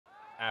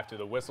After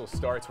the whistle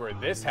starts where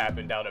this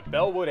happened out at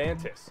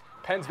Bellwood-Antis.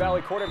 Penns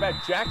Valley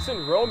quarterback Jackson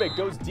Romick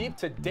goes deep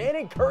to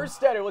Danny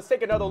Kerstetter. Let's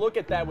take another look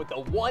at that with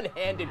a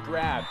one-handed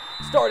grab,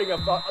 starting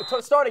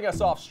us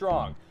off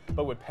strong.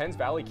 But would Penns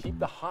Valley keep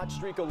the hot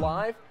streak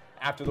alive?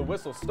 After the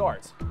whistle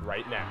starts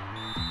right now.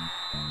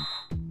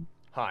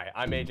 Hi,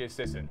 I'm AJ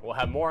Sisson. We'll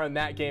have more on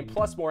that game,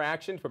 plus more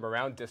action from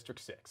around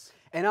District 6.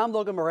 And I'm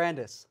Logan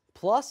Mirandis.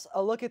 Plus,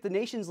 a look at the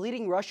nation's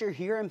leading rusher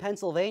here in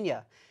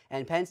Pennsylvania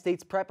and Penn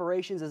State's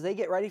preparations as they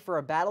get ready for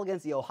a battle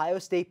against the Ohio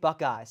State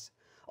Buckeyes.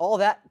 All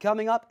that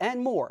coming up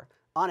and more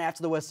on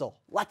After the Whistle.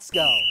 Let's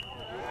go.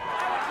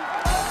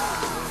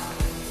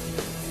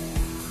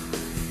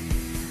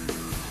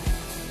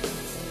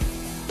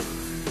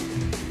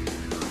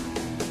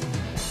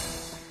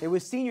 It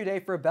was senior day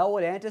for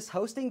Bellwood-Antis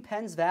hosting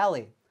Penns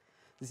Valley.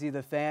 To see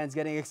the fans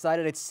getting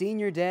excited, it's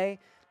senior day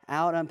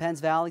out on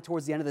Penns Valley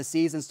towards the end of the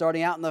season,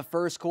 starting out in the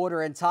first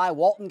quarter, and Ty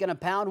Walton going to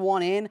pound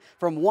one in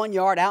from 1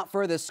 yard out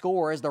for the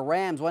score as the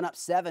Rams went up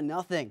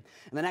 7-0. And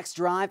the next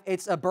drive,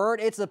 it's a bird,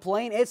 it's a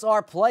plane, it's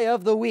our play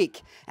of the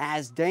week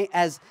as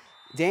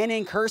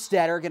Danny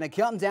Kerstetter going to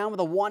come down with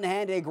a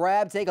one-handed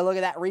grab. Take a look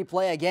at that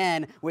replay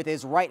again with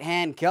his right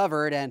hand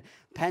covered, and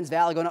Penns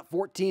Valley going up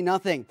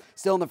 14-0.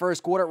 Still in the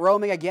first quarter,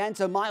 roaming again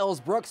to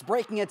Miles Brooks,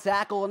 breaking a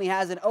tackle, and he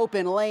has an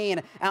open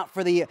lane out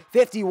for the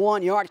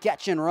 51-yard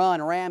catch and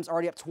run. Rams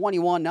already up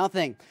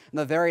 21-0. In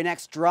the very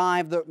next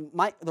drive, the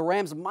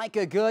Rams'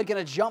 Micah Good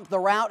going to jump the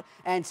route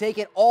and take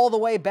it all the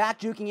way back,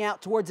 juking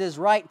out towards his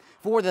right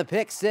for the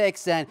pick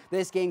six. And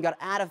this game got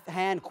out of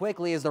hand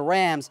quickly as the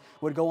Rams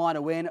would go on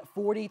to win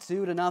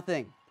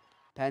 42-0.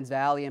 Penns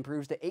Valley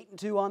improves to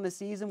 8-2 on the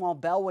season, while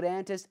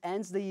Bellwood-Antis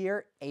ends the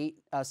year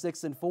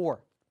 6-4.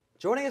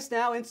 Joining us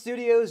now in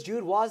studios,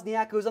 Jude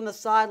Wozniak, who's on the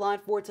sideline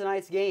for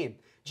tonight's game.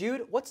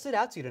 Jude, what stood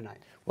out to you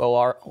tonight?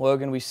 Well,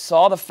 Logan, we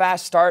saw the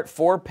fast start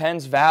for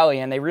Penns Valley,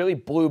 and they really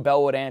blew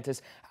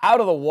Bellwood-Antis out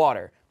of the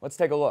water. Let's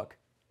take a look.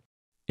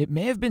 It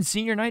may have been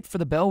senior night for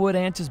the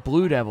Bellwood-Antis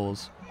Blue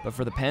Devils, but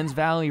for the Penns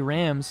Valley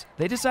Rams,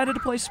 they decided to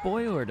play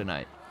spoiler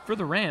tonight. For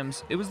the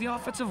Rams, it was the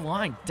offensive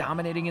line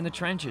dominating in the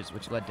trenches,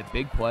 which led to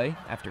big play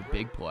after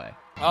big play.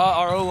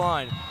 Our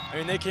O-line. I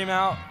mean, they came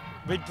out,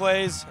 big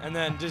plays, and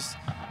then just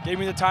gave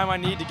me the time I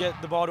need to get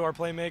the ball to our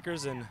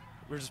playmakers, and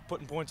we're just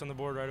putting points on the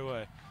board right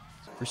away.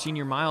 For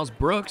senior Miles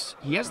Brooks,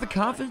 he has the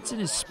confidence in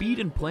his speed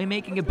and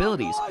playmaking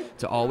abilities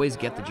to always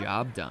get the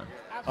job done.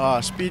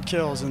 Speed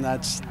kills, and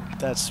that's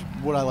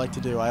what I like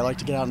to do. I like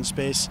to get out in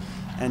space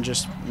and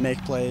just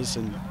make plays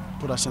and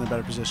put us in a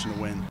better position to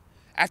win.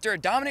 After a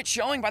dominant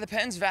showing by the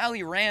Penns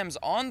Valley Rams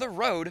on the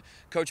road,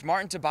 Coach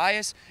Martin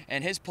Tobias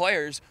and his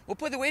players will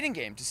play the waiting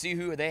game to see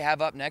who they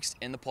have up next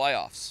in the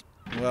playoffs.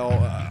 Well,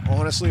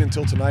 honestly,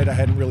 until tonight, I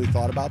hadn't really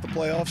thought about the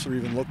playoffs or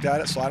even looked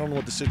at it, so I don't know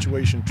what the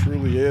situation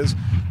truly is.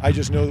 I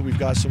just know that we've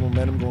got some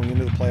momentum going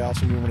into the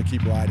playoffs, and we want to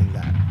keep riding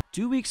that.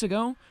 2 weeks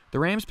ago, the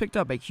Rams picked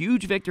up a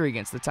huge victory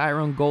against the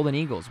Tyrone Golden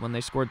Eagles when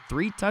they scored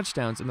 3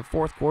 touchdowns in the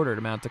fourth quarter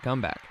to mount a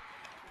comeback.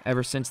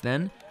 Ever since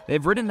then,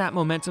 they've ridden that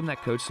momentum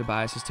that Coach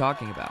Tobias is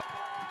talking about.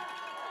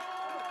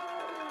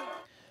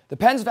 The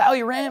Penns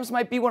Valley Rams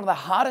might be one of the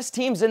hottest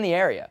teams in the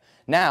area.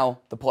 Now,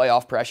 the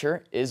playoff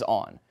pressure is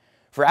on.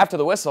 For After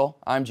the Whistle,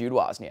 I'm Jude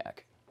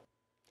Wozniak.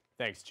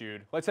 Thanks,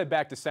 Jude. Let's head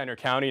back to Center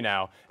County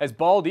now, as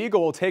Bald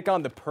Eagle will take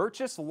on the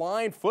Purchase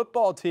Line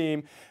football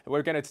team.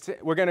 We're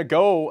gonna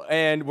go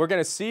and we're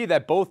gonna see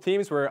that both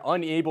teams were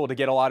unable to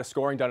get a lot of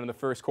scoring done in the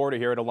first quarter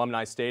here at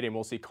Alumni Stadium.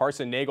 We'll see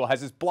Carson Nagel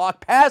has his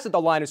block pass at the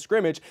line of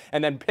scrimmage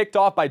and then picked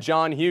off by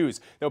John Hughes.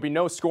 There'll be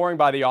no scoring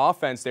by the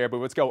offense there, but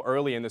let's go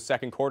early in the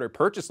second quarter.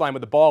 Purchase Line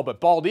with the ball,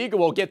 but Bald Eagle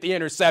will get the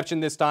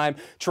interception this time.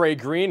 Trey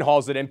Green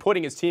hauls it in,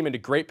 putting his team into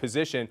great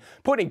position,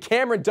 putting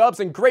Cameron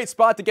Dubbs in great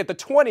spot to get the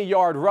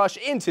 20-yard rush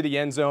into the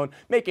end zone,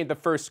 making it the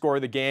first score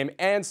of the game,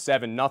 and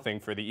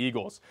 7-0 for the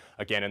Eagles.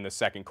 Again in the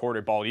second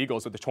quarter, Bald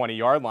Eagles at the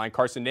 20-yard line.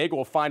 Carson Nagel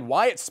will find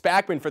Wyatt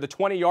Spackman for the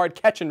 20-yard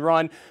catch and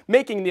run,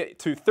 making it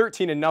to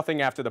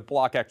 13-0 after the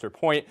block extra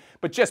point.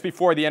 But just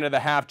before the end of the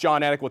half,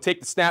 John Edick will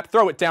take the snap,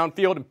 throw it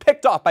downfield, and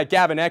picked off by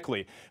Gavin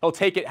Eckley. He'll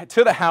take it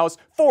to the house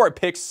for a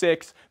pick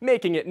six,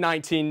 making it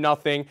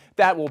 19-0.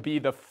 That will be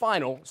the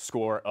final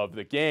score of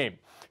the game.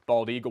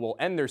 Bald Eagle will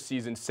end their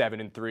season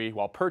 7-3,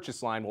 while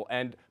Purchase Line will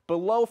end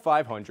below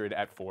 500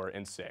 at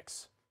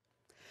 4-6.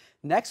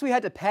 Next, we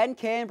head to Penn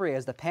Cambria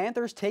as the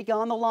Panthers take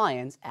on the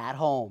Lions at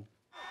home.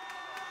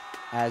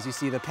 As you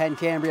see the Penn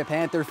Cambria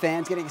Panther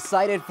fans getting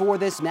excited for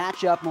this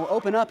matchup. And we'll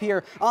open up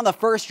here on the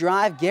first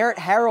drive. Garrett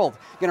Harold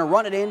going to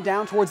run it in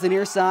down towards the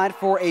near side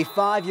for a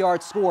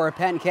 5-yard score.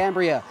 Penn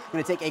Cambria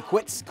going to take a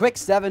quick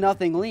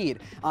 7-0 lead.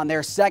 On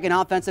their second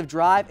offensive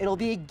drive, it'll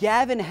be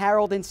Gavin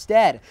Harold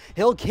instead.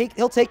 He'll take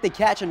the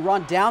catch and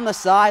run down the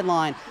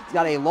sideline. He's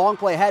got a long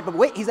play ahead, but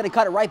wait, he's going to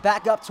cut it right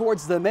back up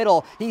towards the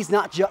middle. He's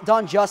not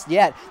done just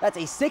yet. That's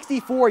a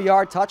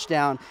 64-yard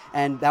touchdown,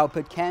 and that would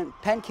put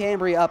Penn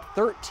Cambria up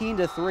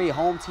 13-3.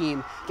 home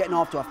team getting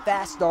off to a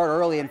fast start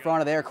early in front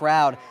of their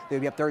crowd. They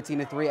would be up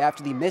 13-3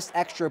 after the missed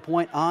extra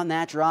point on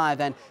that drive.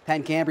 And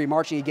Penn Cambria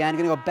marching again,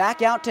 going to go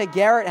back out to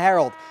Garrett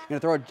Harold.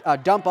 Going to throw a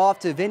dump off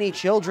to Vinny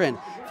Children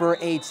for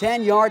a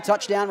 10-yard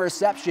touchdown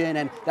reception,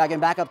 and that can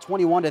back up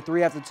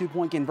 21-3 after the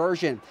 2-point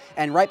conversion.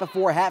 And right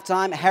before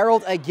halftime,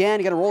 Harold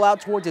again going to roll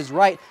out towards his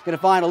right, going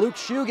to find a Luke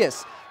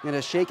Shugas. Going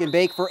to shake and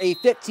bake for a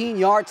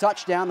 15-yard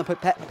touchdown to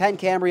put Penn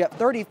Cambria up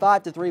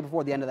 35-3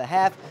 before the end of the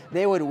half.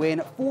 They would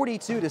win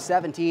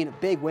 42-17,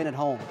 big win at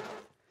home.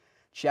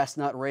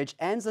 Chestnut Ridge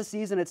ends the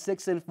season at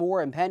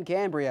 6-4, and Penn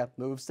Cambria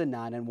moves to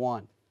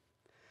 9-1.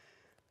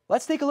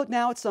 Let's take a look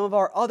now at some of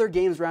our other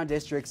games around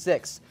District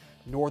 6.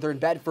 Northern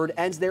Bedford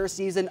ends their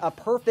season a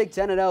perfect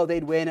 10-0.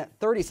 They'd win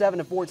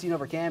 37-14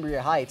 over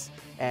Cambria Heights,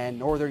 and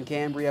Northern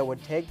Cambria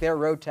would take their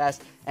road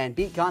test and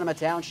beat Conemaugh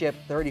Township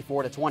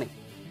 34-20.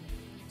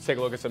 Let's take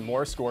a look at some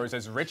more scores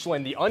as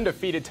Richland, the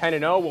undefeated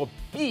 10-0, will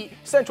beat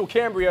Central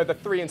Cambria, the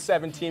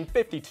 3-17,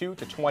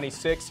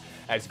 52-26,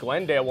 as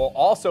Glendale will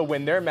also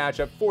win their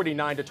matchup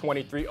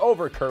 49-23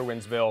 over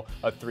Kerwinsville,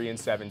 a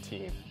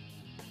 3-17.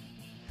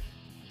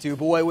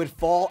 DuBois would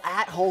fall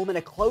at home in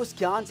a close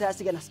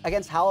contest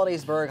against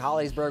Hollidaysburg.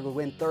 Hollidaysburg would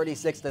win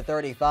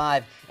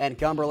 36-35, and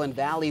Cumberland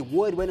Valley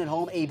would win at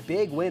home a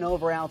big win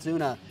over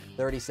Altoona,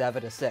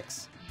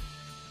 37-6.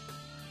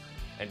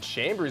 And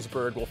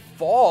Chambersburg will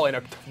fall in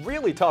a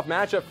really tough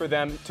matchup for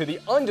them to the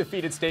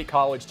undefeated State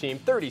College team,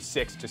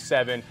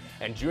 36-7.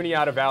 And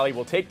Juniata Valley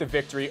will take the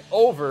victory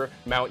over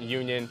Mount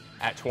Union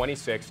at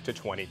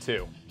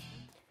 26-22.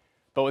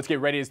 But let's get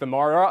ready as the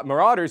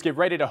Marauders get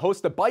ready to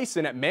host the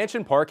Bison at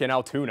Mansion Park in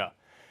Altoona.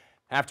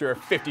 After a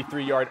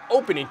 53-yard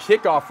opening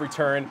kickoff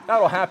return,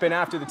 that'll happen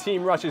after the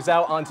team rushes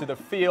out onto the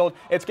field.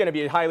 It's going to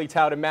be a highly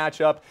touted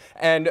matchup.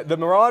 And the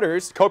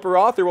Marauders, Cooper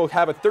Arthur, will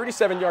have a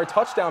 37-yard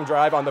touchdown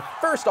drive on the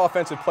first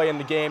offensive play in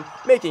the game,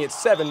 making it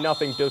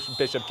 7-0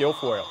 Bishop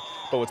Guilfoyle.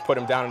 But let's put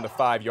him down on the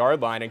 5-yard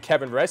line, and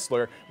Kevin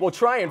Ressler will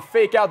try and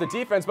fake out the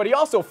defense, but he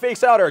also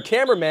fakes out our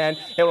cameraman,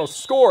 and will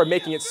score,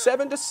 making it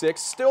 7-6,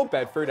 still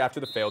Bedford after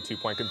the failed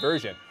 2-point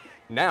conversion.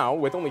 Now,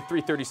 with only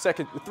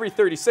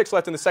 3:36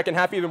 left in the second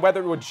half, even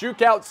Weather would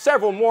juke out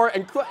several more,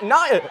 including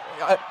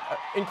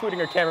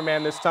our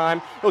cameraman this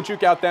time. He'll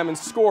juke out them and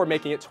score,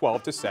 making it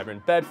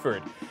 12-7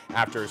 Bedford.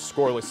 After a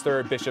scoreless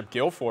third, Bishop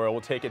Guilfoyle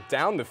will take it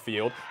down the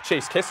field.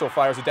 Chase Kissel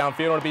fires it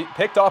downfield and will be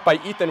picked off by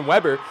Ethan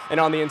Weber. And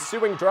on the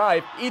ensuing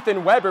drive,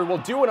 Ethan Weber will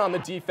do it on the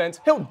defense,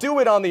 he'll do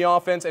it on the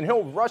offense, and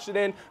he'll rush it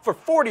in for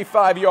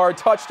 45-yard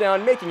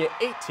touchdown, making it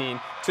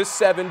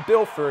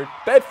 18-7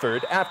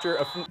 Bedford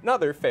after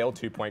another failed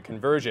 2-point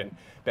conversion.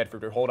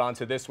 Bedford will hold on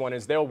to this one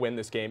as they'll win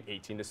this game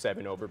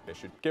 18-7 over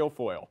Bishop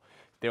Guilfoyle.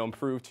 They'll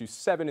improve to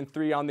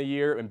 7-3 on the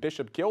year, and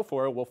Bishop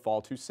Guilfoyle will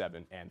fall to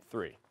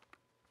 7-3.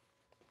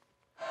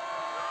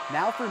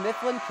 Now for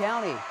Mifflin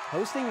County,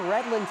 hosting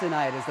Redland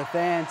tonight as the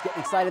fans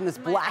getting excited in this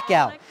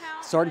blackout.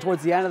 Starting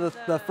towards the end of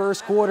the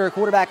first quarter,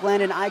 quarterback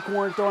Landon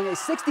Eichhorn throwing a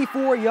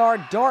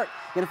 64-yard dart.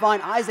 Going to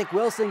find Isaac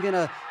Wilson going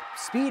to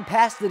speed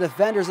past the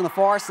defenders on the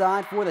far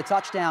side for the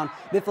touchdown.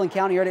 Mifflin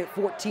County already at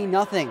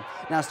 14-0.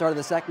 Now started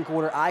the second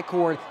quarter,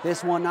 Eichhorn,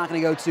 this one not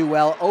going to go too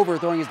well.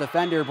 Overthrowing his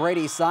defender,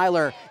 Brady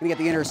Seiler, going to get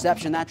the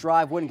interception. That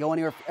drive wouldn't go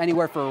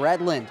anywhere for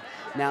Redland.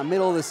 Now,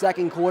 middle of the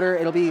second quarter,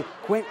 it'll be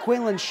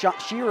Quinlan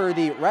Shearer,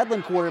 the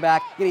Redland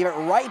quarterback, going to give it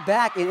right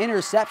back, an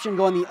interception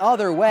going the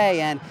other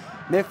way, and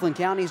Mifflin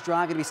County's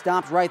drive going to be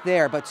stopped right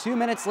there. But 2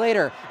 minutes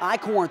later,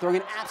 Eichhorn throwing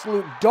an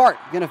absolute dart,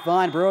 going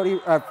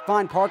to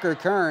find Parker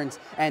Kearns,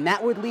 and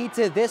that would lead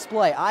to this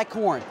play.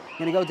 Eichhorn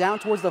going to go down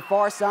towards the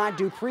far side.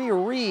 Dupree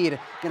Reed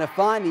going to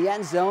find the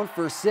end zone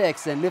for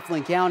 6, and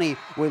Mifflin County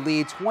would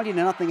lead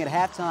 20-0 at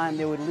halftime.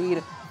 They would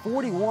lead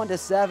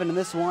 41-7 in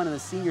this one, and the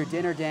senior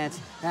dinner dance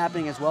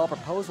happening as well.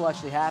 Proposal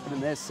actually happened in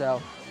this, so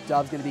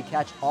Dub's going to be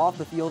catch off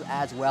the field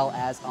as well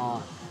as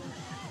on.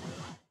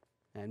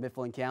 And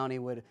Mifflin County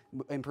would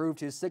improve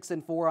to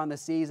 6-4 on the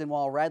season,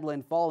 while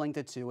Redland falling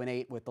to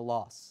 2-8 with the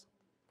loss.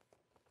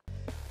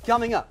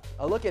 Coming up,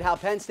 a look at how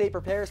Penn State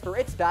prepares for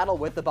its battle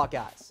with the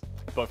Buckeyes.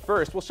 But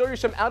first, we'll show you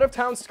some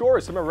out-of-town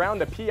scores from around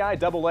the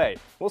PIAA.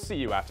 We'll see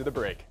you after the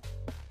break.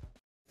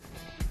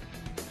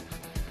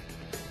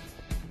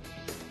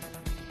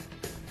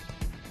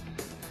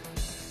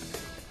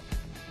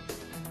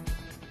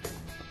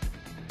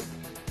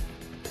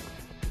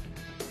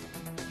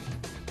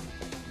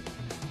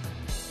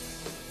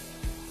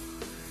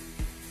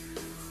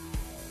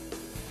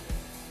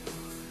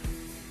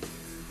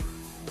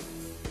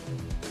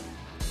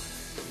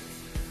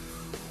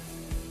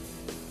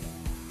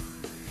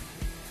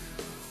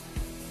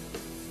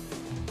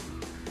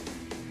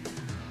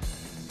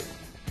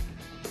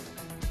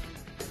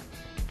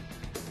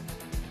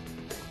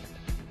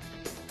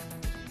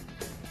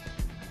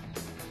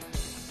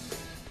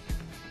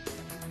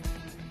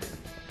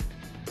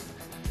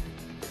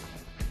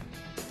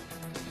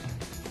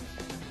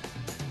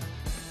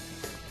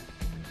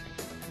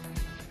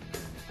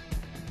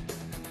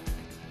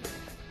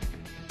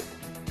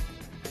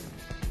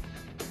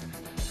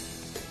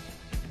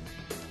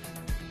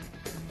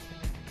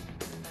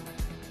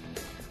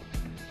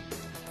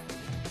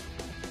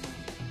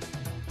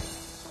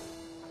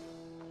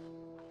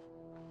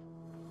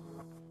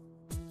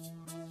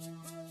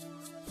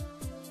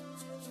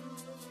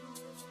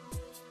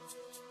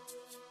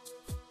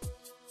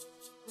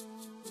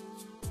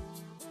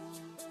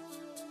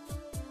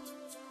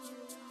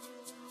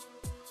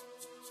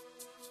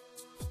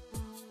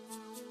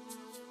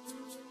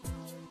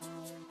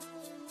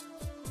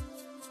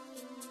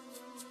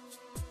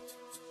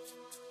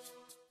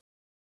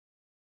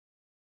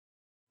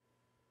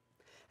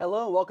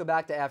 Hello and welcome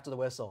back to After the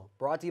Whistle,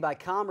 brought to you by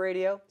Com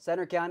Radio,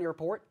 Center County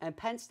Report, and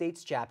Penn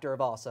State's chapter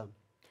of Awesome.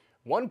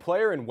 One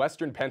player in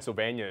Western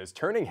Pennsylvania is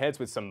turning heads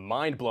with some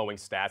mind-blowing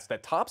stats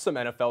that top some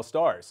NFL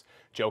stars.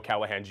 Joe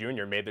Callahan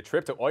Jr. made the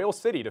trip to Oil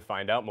City to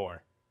find out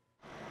more.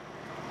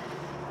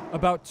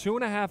 About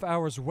 2.5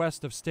 hours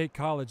west of State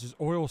College is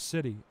Oil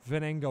City,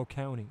 Venango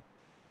County.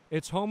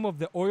 It's home of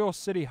the Oil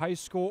City High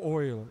School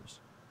Oilers.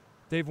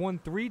 They've won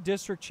 3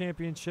 district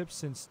championships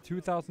since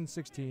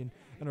 2016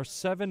 and are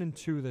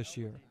 7-2 this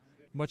year.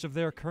 Much of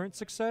their current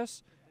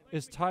success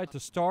is tied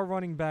to star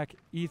running back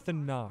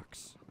Ethan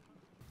Knox.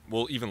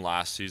 Well, even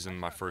last season,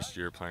 my first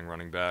year playing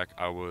running back,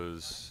 I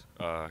was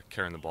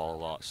carrying the ball a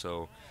lot.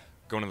 So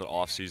going into the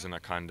off season, I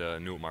kind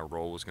of knew what my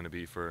role was going to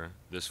be for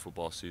this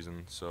football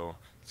season. So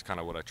it's kind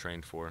of what I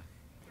trained for.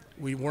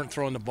 We weren't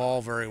throwing the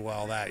ball very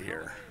well that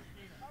year,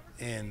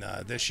 and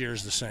this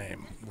year's the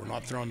same. We're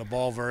not throwing the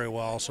ball very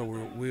well, so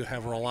we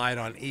have relied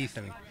on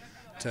Ethan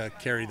to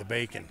carry the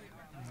bacon.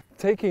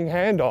 Taking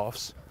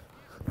handoffs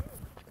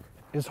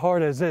is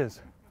hard as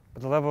is,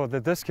 but the level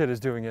that this kid is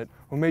doing it,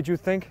 what made you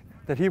think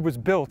that he was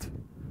built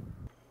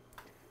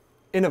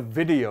in a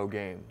video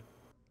game?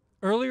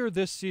 Earlier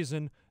this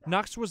season,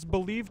 Knox was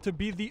believed to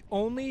be the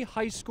only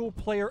high school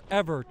player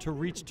ever to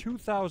reach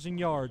 2,000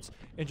 yards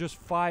in just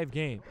 5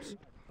 games.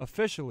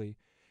 Officially,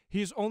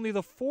 he's only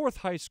the 4th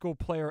high school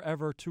player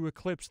ever to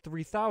eclipse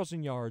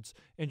 3,000 yards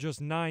in just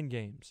 9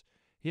 games.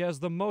 He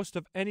has the most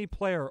of any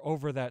player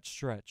over that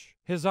stretch.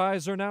 His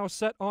eyes are now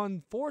set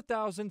on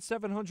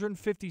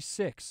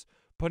 4,756,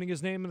 putting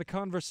his name in the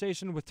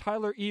conversation with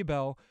Tyler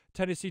Ebell,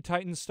 Tennessee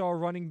Titans star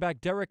running back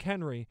Derrick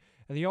Henry,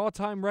 and the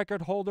all-time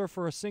record holder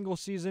for a single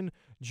season,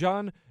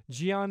 John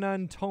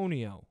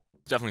Giannantonio.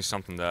 It's definitely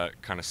something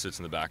that kind of sits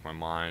in the back of my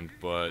mind,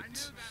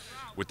 but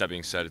with that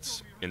being said,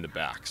 it's in the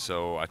back.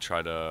 So I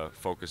try to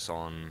focus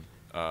on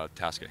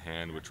task at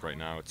hand, which right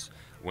now it's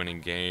winning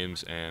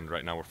games, and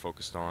right now we're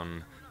focused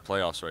on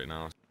playoffs right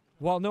now.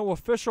 While no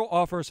official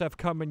offers have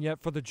come in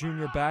yet for the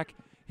junior back,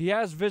 he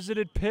has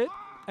visited Pitt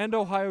and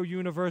Ohio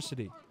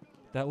University.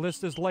 That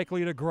list is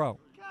likely to grow.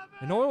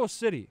 In Oil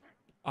City,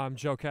 I'm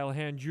Joe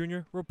Callahan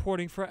Jr.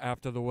 reporting for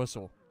After the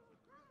Whistle.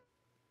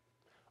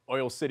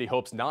 Oil City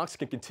hopes Knox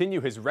can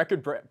continue his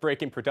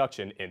record-breaking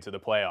production into the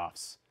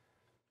playoffs.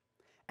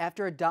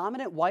 After a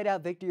dominant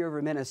whiteout victory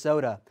over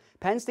Minnesota,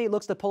 Penn State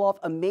looks to pull off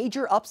a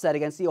major upset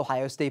against the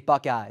Ohio State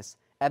Buckeyes.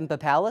 Evan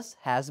Papalis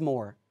has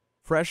more.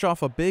 Fresh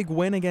off a big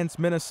win against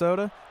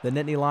Minnesota, the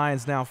Nittany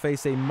Lions now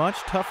face a much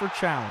tougher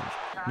challenge.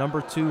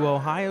 Number 2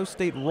 Ohio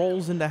State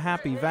rolls into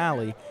Happy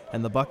Valley,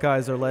 and the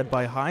Buckeyes are led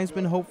by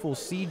Heisman hopeful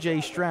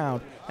C.J.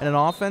 Stroud and an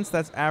offense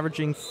that's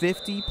averaging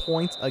 50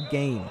 points a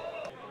game.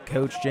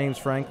 Coach James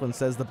Franklin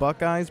says the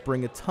Buckeyes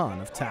bring a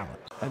ton of talent.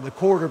 And the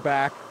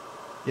quarterback,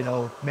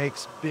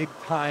 makes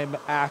big-time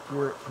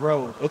accurate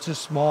throws. It's a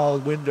small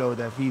window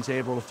that he's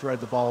able to thread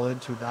the ball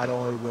into, not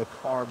only with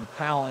arm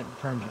talent in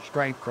terms of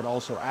strength, but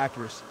also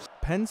accuracy.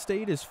 Penn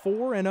State is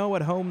 4-0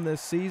 at home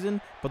this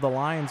season, but the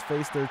Lions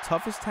face their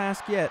toughest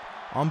task yet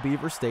on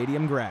Beaver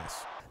Stadium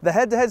grass. The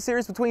head-to-head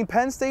series between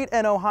Penn State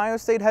and Ohio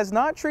State has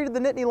not treated the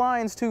Nittany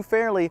Lions too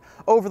fairly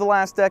over the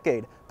last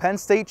decade. Penn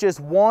State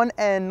just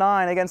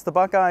 1-9 against the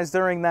Buckeyes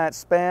during that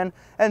span.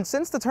 And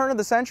since the turn of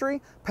the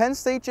century, Penn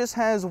State just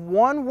has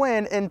 1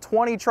 win in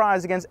 20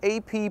 tries against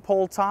AP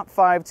poll top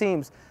 5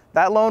 teams.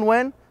 That lone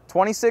win,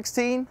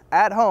 2016,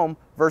 at home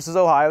versus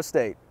Ohio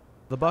State.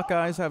 The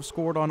Buckeyes have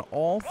scored on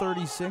all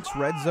 36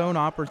 red zone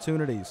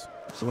opportunities.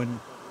 So when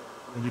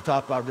you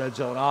talk about red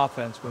zone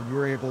offense, when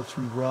you're able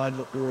to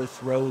run or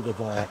throw the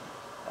ball,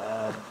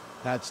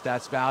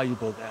 that's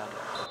valuable now.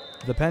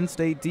 The Penn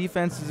State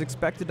defense is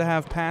expected to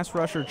have pass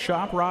rusher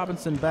Chop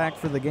Robinson back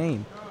for the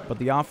game, but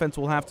the offense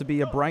will have to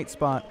be a bright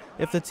spot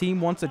if the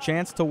team wants a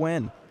chance to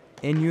win.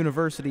 In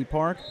University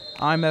Park,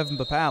 I'm Evan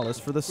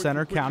Papalis for the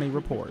Center County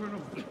Report.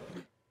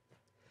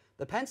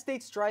 The Penn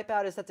State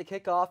Stripeout is set to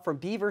kick off from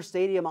Beaver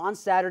Stadium on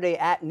Saturday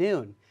at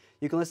noon.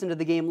 You can listen to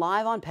the game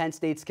live on Penn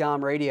State's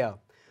Com Radio.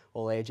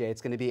 Well, AJ,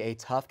 it's going to be a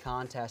tough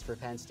contest for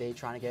Penn State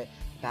trying to get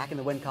back in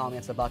the win column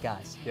against the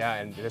Buckeyes. Yeah,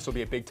 and this will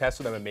be a big test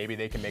for them, and maybe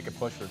they can make a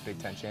push for a Big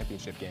Ten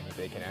championship game if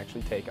they can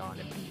actually take on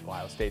and beat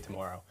Ohio State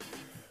tomorrow.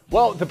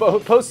 Well, the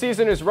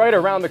postseason is right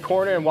around the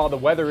corner, and while the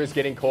weather is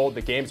getting cold,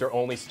 the games are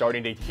only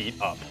starting to heat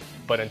up.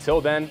 But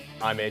until then,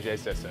 I'm AJ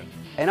Sisson.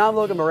 And I'm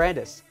Logan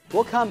Mirandis.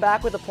 We'll come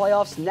back with the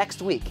playoffs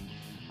next week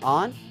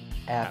on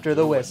After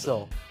the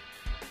Whistle.